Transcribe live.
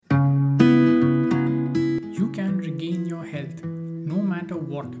matter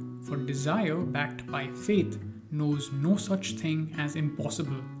what, for desire backed by faith knows no such thing as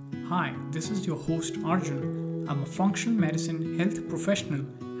impossible. Hi, this is your host Arjun. I'm a functional medicine health professional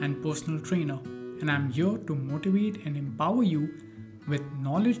and personal trainer, and I'm here to motivate and empower you with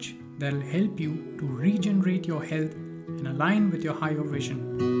knowledge that will help you to regenerate your health and align with your higher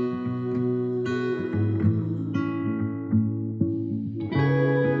vision.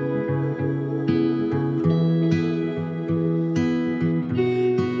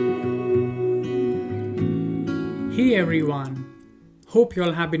 Hey everyone, hope you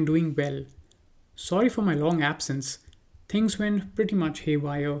all have been doing well. Sorry for my long absence. Things went pretty much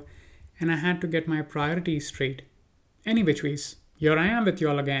haywire and I had to get my priorities straight. Any which ways, here I am with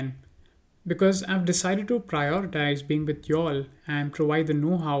y'all again. Because I've decided to prioritize being with y'all and provide the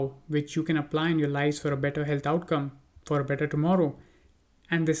know-how which you can apply in your lives for a better health outcome, for a better tomorrow.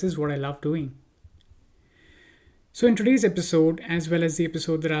 And this is what I love doing. So in today's episode, as well as the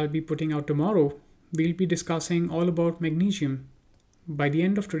episode that I'll be putting out tomorrow, we'll be discussing all about magnesium. By the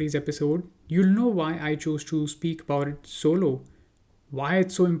end of today's episode, you'll know why I chose to speak about it solo, why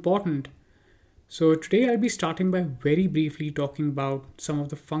it's so important. So today I'll be starting by very briefly talking about some of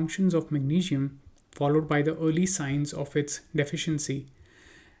the functions of magnesium, followed by the early signs of its deficiency,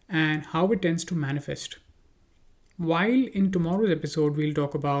 and how it tends to manifest. While in tomorrow's episode, we'll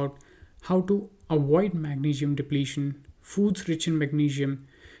talk about how to avoid magnesium depletion, foods rich in magnesium,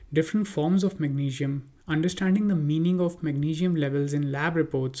 different forms of magnesium, understanding the meaning of magnesium levels in lab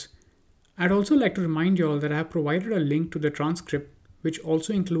reports. I'd also like to remind you all that I have provided a link to the transcript, which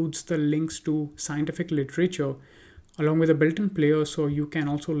also includes the links to scientific literature, along with a built-in player so you can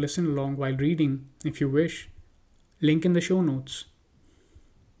also listen along while reading if you wish. Link in the show notes.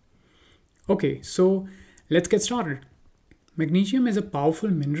 Okay, so let's get started. Magnesium is a powerful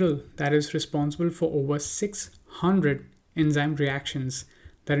mineral that is responsible for over 600 enzyme reactions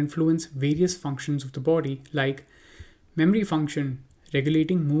that influence various functions of the body, like memory function,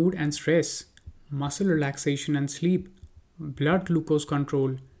 regulating mood and stress, muscle relaxation and sleep, blood glucose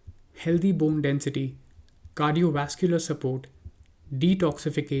control, healthy bone density, cardiovascular support,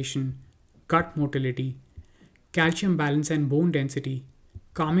 detoxification, gut motility, calcium balance and bone density,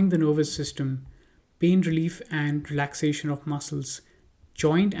 calming the nervous system, pain relief and relaxation of muscles,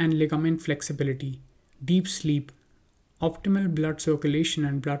 joint and ligament flexibility, deep sleep, optimal blood circulation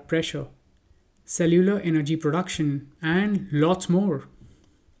and blood pressure, cellular energy production, and lots more.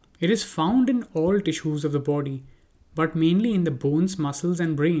 It is found in all tissues of the body, but mainly in the bones, muscles,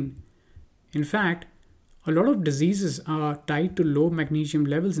 and brain. In fact, a lot of diseases are tied to low magnesium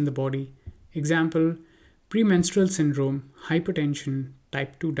levels in the body. Example, premenstrual syndrome, hypertension,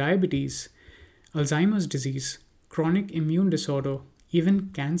 type 2 diabetes, Alzheimer's disease, chronic immune disorder, even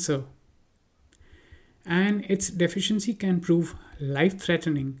cancer. And its deficiency can prove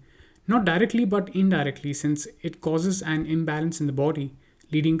life-threatening, not directly but indirectly, since it causes an imbalance in the body,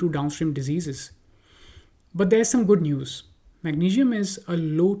 leading to downstream diseases. But there's some good news. Magnesium is a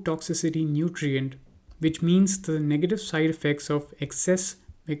low toxicity nutrient, which means the negative side effects of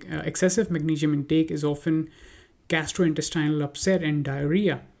excessive magnesium intake is often gastrointestinal upset and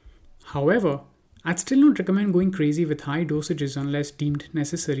diarrhea. However, I'd still not recommend going crazy with high dosages unless deemed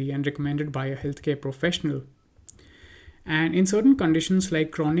necessary and recommended by a healthcare professional. And in certain conditions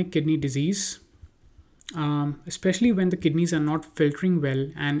like chronic kidney disease, especially when the kidneys are not filtering well,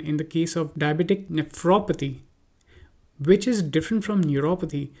 and in the case of diabetic nephropathy, which is different from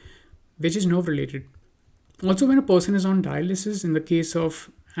neuropathy, which is nerve related. Also, when a person is on dialysis, in the case of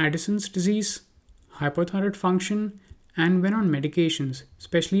Addison's disease, hyperthyroid function, and when on medications,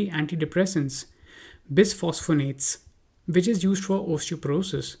 especially antidepressants, bisphosphonates, which is used for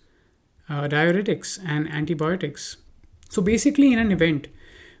osteoporosis, diuretics, and antibiotics. So basically, in an event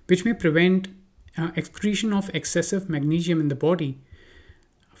which may prevent excretion of excessive magnesium in the body,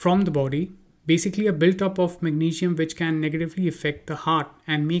 from the body, basically a build-up of magnesium which can negatively affect the heart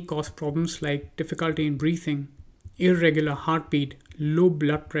and may cause problems like difficulty in breathing, irregular heartbeat, low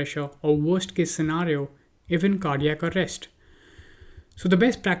blood pressure, or worst case scenario, even cardiac arrest. So the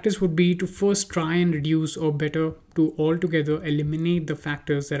best practice would be to first try and reduce, or better to altogether eliminate, the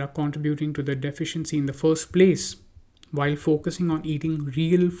factors that are contributing to the deficiency in the first place, while focusing on eating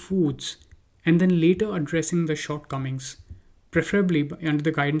real foods and then later addressing the shortcomings, preferably under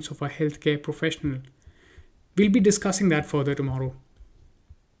the guidance of a healthcare professional. We'll be discussing that further tomorrow.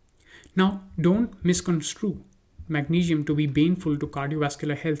 Now, don't misconstrue magnesium to be baneful to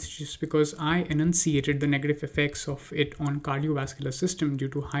cardiovascular health just because I enunciated the negative effects of it on cardiovascular system due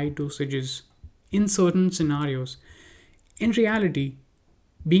to high dosages in certain scenarios. In reality,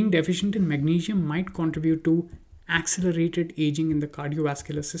 being deficient in magnesium might contribute to accelerated aging in the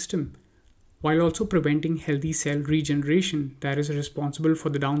cardiovascular system, while also preventing healthy cell regeneration that is responsible for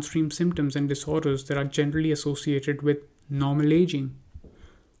the downstream symptoms and disorders that are generally associated with normal aging.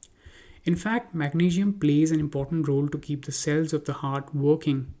 In fact, magnesium plays an important role to keep the cells of the heart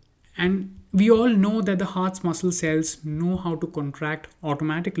working. And we all know that the heart's muscle cells know how to contract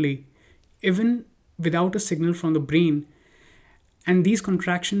automatically, even without a signal from the brain, and these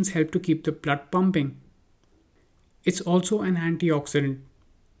contractions help to keep the blood pumping. It's also an antioxidant.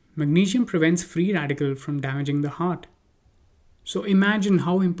 Magnesium prevents free radical from damaging the heart. So imagine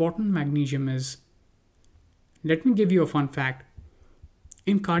how important magnesium is. Let me give you a fun fact.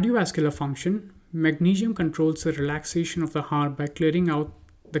 In cardiovascular function, magnesium controls the relaxation of the heart by clearing out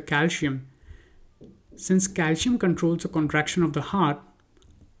the calcium. Since calcium controls the contraction of the heart,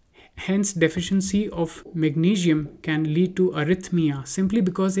 hence deficiency of magnesium can lead to arrhythmia simply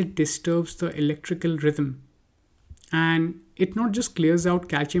because it disturbs the electrical rhythm. And it not just clears out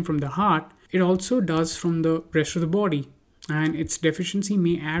calcium from the heart, it also does from the rest of the body. And its deficiency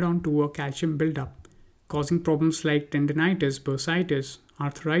may add on to a calcium buildup, causing problems like tendinitis, bursitis,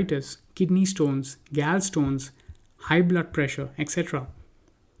 arthritis, kidney stones, gallstones, high blood pressure, etc.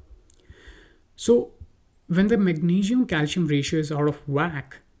 So, when the magnesium-calcium ratio is out of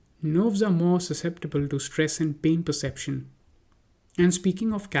whack, nerves are more susceptible to stress and pain perception. And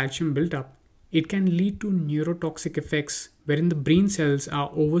speaking of calcium buildup, it can lead to neurotoxic effects wherein the brain cells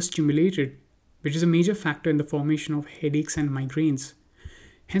are overstimulated, which is a major factor in the formation of headaches and migraines.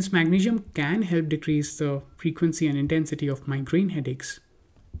 Hence, magnesium can help decrease the frequency and intensity of migraine headaches,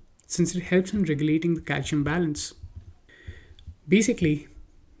 since it helps in regulating the calcium balance. Basically,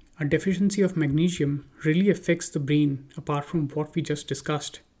 a deficiency of magnesium really affects the brain apart from what we just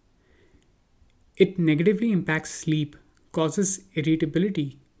discussed. It negatively impacts sleep, causes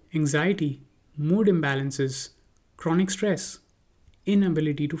irritability, anxiety, mood imbalances, chronic stress,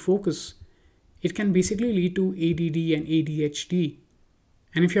 inability to focus. It can basically lead to ADD and ADHD.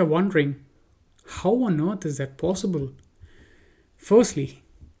 And if you're wondering, how on earth is that possible? Firstly,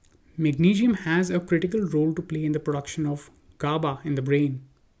 magnesium has a critical role to play in the production of GABA in the brain.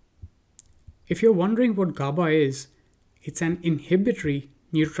 If you're wondering what GABA is, it's an inhibitory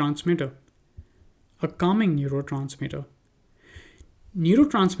neurotransmitter, a calming neurotransmitter.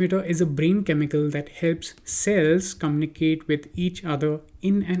 Neurotransmitter is a brain chemical that helps cells communicate with each other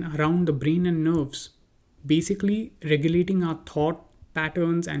in and around the brain and nerves, basically regulating our thought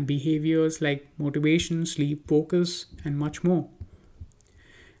patterns and behaviors like motivation, sleep, focus, and much more.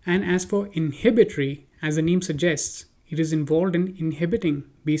 And as for inhibitory, as the name suggests, it is involved in inhibiting,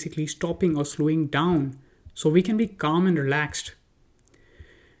 basically stopping or slowing down, so we can be calm and relaxed.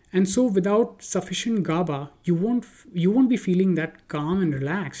 And so without sufficient GABA, you won't be feeling that calm and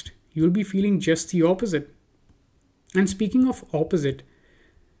relaxed. You'll be feeling just the opposite. And speaking of opposite,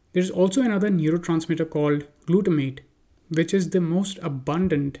 there's also another neurotransmitter called glutamate, which is the most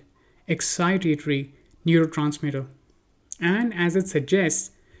abundant excitatory neurotransmitter. And as it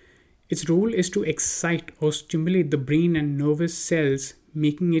suggests, its role is to excite or stimulate the brain and nervous cells,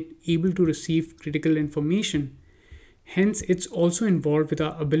 making it able to receive critical information. Hence, it's also involved with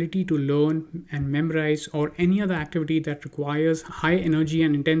our ability to learn and memorize or any other activity that requires high energy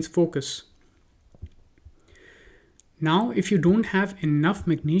and intense focus. Now, if you don't have enough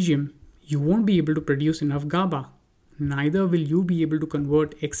magnesium, you won't be able to produce enough GABA. Neither will you be able to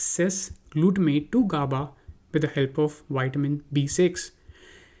convert excess glutamate to GABA with the help of vitamin B6.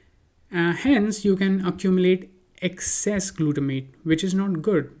 Hence, you can accumulate excess glutamate, which is not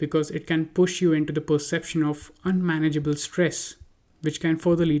good because it can push you into the perception of unmanageable stress, which can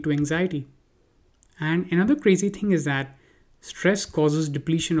further lead to anxiety. And another crazy thing is that stress causes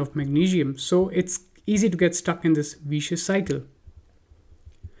depletion of magnesium, so it's easy to get stuck in this vicious cycle.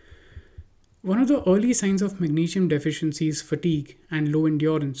 One of the early signs of magnesium deficiency is fatigue and low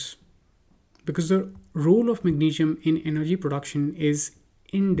endurance, because the role of magnesium in energy production is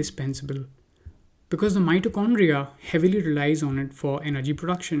indispensable, because the mitochondria heavily relies on it for energy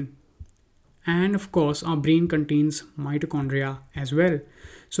production. And of course, our brain contains mitochondria as well,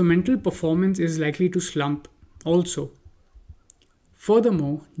 so mental performance is likely to slump also.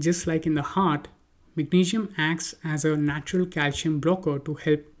 Furthermore, just like in the heart, magnesium acts as a natural calcium blocker to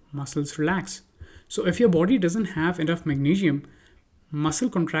help muscles relax. So if your body doesn't have enough magnesium, muscle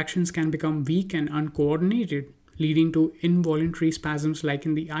contractions can become weak and uncoordinated, leading to involuntary spasms like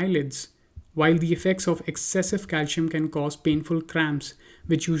in the eyelids, while the effects of excessive calcium can cause painful cramps,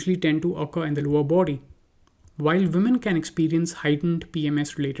 which usually tend to occur in the lower body, while women can experience heightened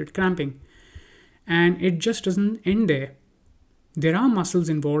PMS-related cramping. And it just doesn't end there. There are muscles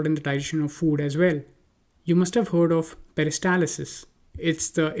involved in the digestion of food as well, You must have heard of peristalsis. It's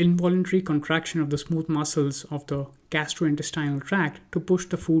the involuntary contraction of the smooth muscles of the gastrointestinal tract to push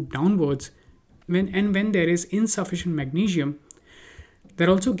the food downwards. When there is insufficient magnesium, that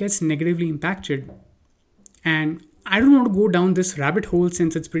also gets negatively impacted. And I don't want to go down this rabbit hole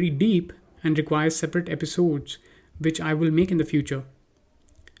since it's pretty deep and requires separate episodes, which I will make in the future.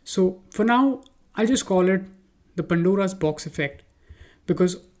 So for now, I'll just call it the Pandora's box effect,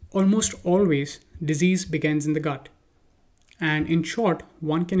 because almost always disease begins in the gut. And in short,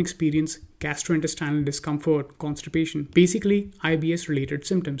 one can experience gastrointestinal discomfort, constipation, basically IBS related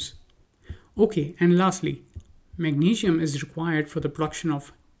symptoms. Okay, and lastly, magnesium is required for the production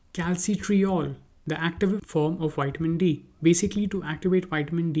of calcitriol, the active form of vitamin D, basically to activate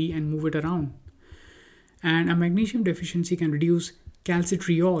vitamin D and move it around. And a magnesium deficiency can reduce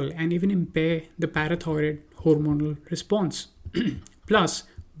calcitriol and even impair the parathyroid hormonal response. Plus,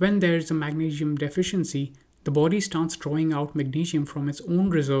 when there is a magnesium deficiency, the body starts drawing out magnesium from its own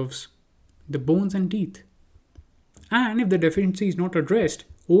reserves, the bones and teeth. And if the deficiency is not addressed,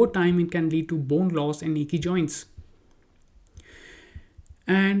 over time it can lead to bone loss and achy joints.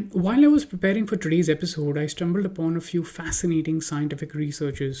 And while I was preparing for today's episode, I stumbled upon a few fascinating scientific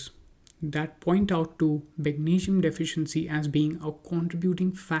researches that point out to magnesium deficiency as being a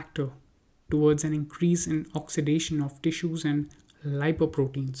contributing factor towards an increase in oxidation of tissues and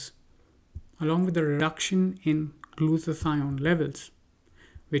lipoproteins, along with a reduction in glutathione levels,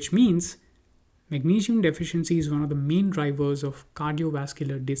 which means magnesium deficiency is one of the main drivers of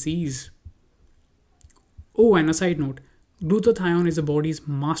cardiovascular disease. Oh, and a side note, glutathione is the body's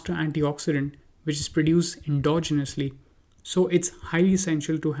master antioxidant, which is produced endogenously. So it's highly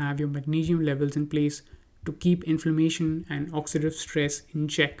essential to have your magnesium levels in place to keep inflammation and oxidative stress in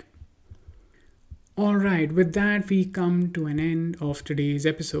check. Alright, with that we come to an end of today's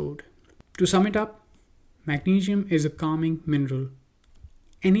episode. To sum it up, magnesium is a calming mineral.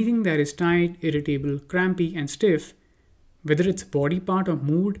 Anything that is tight, irritable, crampy and stiff, whether it's a body part or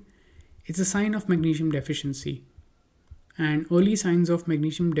mood, it's a sign of magnesium deficiency. And early signs of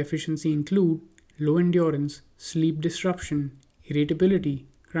magnesium deficiency include low endurance, sleep disruption, irritability,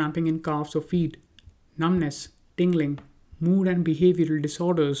 cramping in calves or feet, numbness, tingling, mood and behavioral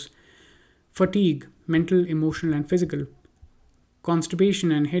disorders, fatigue, mental, emotional and physical,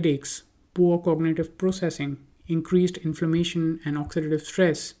 constipation and headaches, poor cognitive processing, increased inflammation and oxidative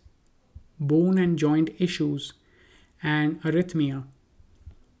stress, bone and joint issues, and arrhythmia.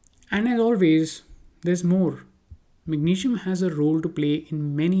 And as always, there's more. Magnesium has a role to play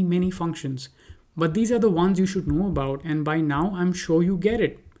in many functions, but these are the ones you should know about, and by now I'm sure you get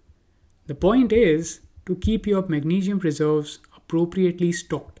it. The point is to keep your magnesium reserves appropriately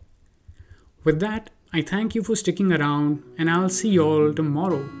stocked. With that, I thank you for sticking around, and I'll see you all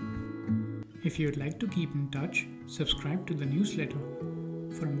tomorrow. If you'd like to keep in touch, subscribe to the newsletter.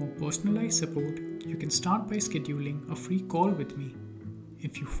 For more personalized support, you can start by scheduling a free call with me.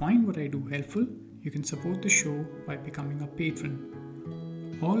 If you find what I do helpful, you can support the show by becoming a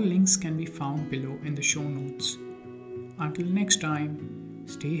patron. All links can be found below in the show notes. Until next time,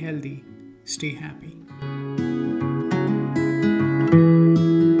 stay healthy, stay happy.